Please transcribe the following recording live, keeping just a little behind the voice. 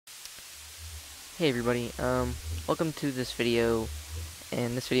Hey everybody, welcome to this video.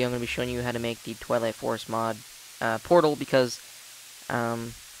 In this video I'm going to be showing you how to make the Twilight Forest mod portal because,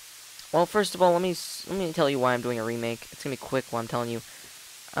 well, first of all, let me tell you why I'm doing a remake. It's going to be quick while I'm telling you.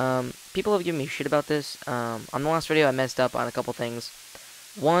 People have given me shit about this. On the last video I messed up on a couple things.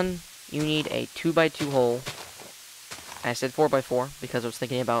 One, you need a 2x2 hole. I said 4x4 because I was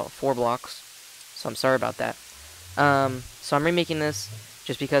thinking about 4 blocks, so I'm sorry about that. So I'm remaking this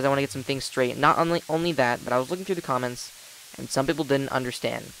just because I want to get some things straight. Not only that, but I was looking through the comments, and some people didn't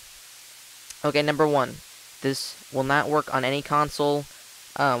understand. Okay, number one, this will not work on any console.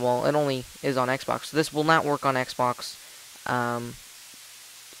 Well, it only is on Xbox. So this will not work on Xbox.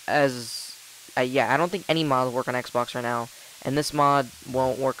 Yeah, I don't think any mods work on Xbox right now, and this mod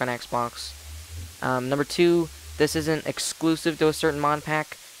won't work on Xbox. Number two, this isn't exclusive to a certain mod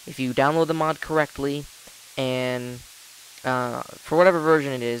pack. If you download the mod correctly, and for whatever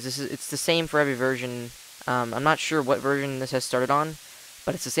version it is, it's the same for every version. I'm not sure what version this has started on,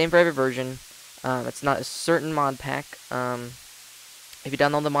 but it's the same for every version. It's not a certain mod pack. If you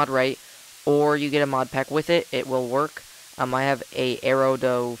download the mod right, or you get a mod pack with it, it will work. I have a Aero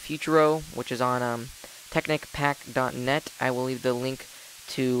do Futuro, which is on technicpack.net. I will leave the link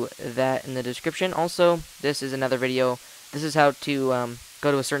to that in the description. Also, this is another video. This is how to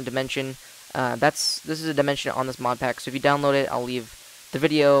go to a certain dimension. This is a dimension on this mod pack, so if you download it, I'll leave the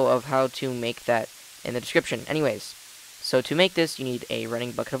video of how to make that in the description. Anyways, so to make this, you need a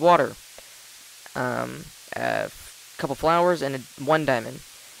running bucket of water, a couple flowers, and one diamond.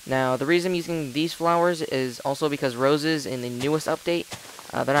 Now, the reason I'm using these flowers is also because roses in the newest update,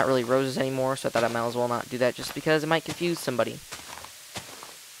 they're not really roses anymore, so I thought I might as well not do that just because it might confuse somebody.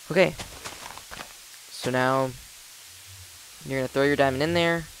 Okay, so now you're going to throw your diamond in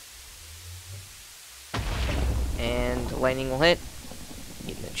there, and lightning will hit.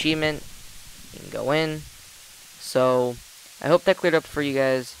 You get an achievement. You can go in. So, I hope that cleared up for you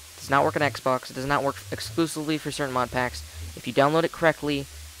guys. It does not work on Xbox. It does not work exclusively for certain mod packs. If you download it correctly,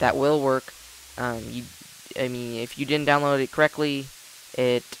 that will work. If you didn't download it correctly,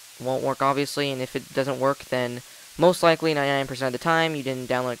 it won't work, obviously. And if it doesn't work, then most likely 99% of the time you didn't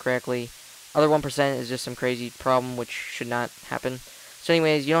download it correctly. Other 1% is just some crazy problem, which should not happen. So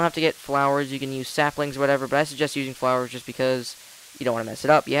anyways, you don't have to get flowers. You can use saplings or whatever, but I suggest using flowers just because you don't want to mess it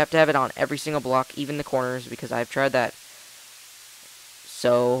up. You have to have it on every single block, even the corners, because I've tried that.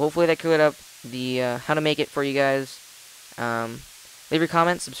 So hopefully that cleared up the how to make it for you guys. Leave your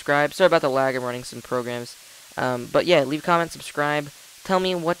comments, subscribe. Sorry about the lag. I'm running some programs. But yeah, leave a comment, subscribe. Tell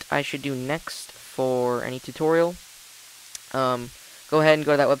me what I should do next for any tutorial. Go ahead and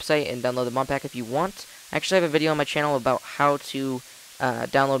go to that website and download the mod pack if you want. I actually have a video on my channel about how to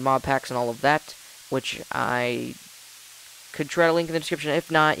download mod packs and all of that, which I could try to link in the description. If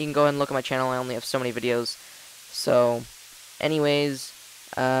not, you can go ahead and look at my channel. I only have so many videos. So, anyways,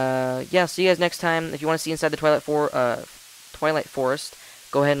 yeah, see you guys next time. If you want to see inside the Twilight Forest,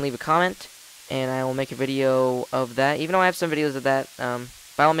 go ahead and leave a comment, and I will make a video of that. Even though I have some videos of that, but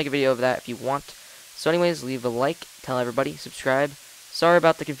I'll make a video of that if you want. So anyways, leave a like, tell everybody, subscribe. Sorry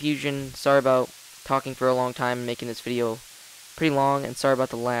about the confusion, sorry about talking for a long time and making this video pretty long, and sorry about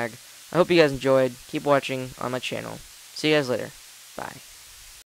the lag. I hope you guys enjoyed. Keep watching on my channel. See you guys later. Bye.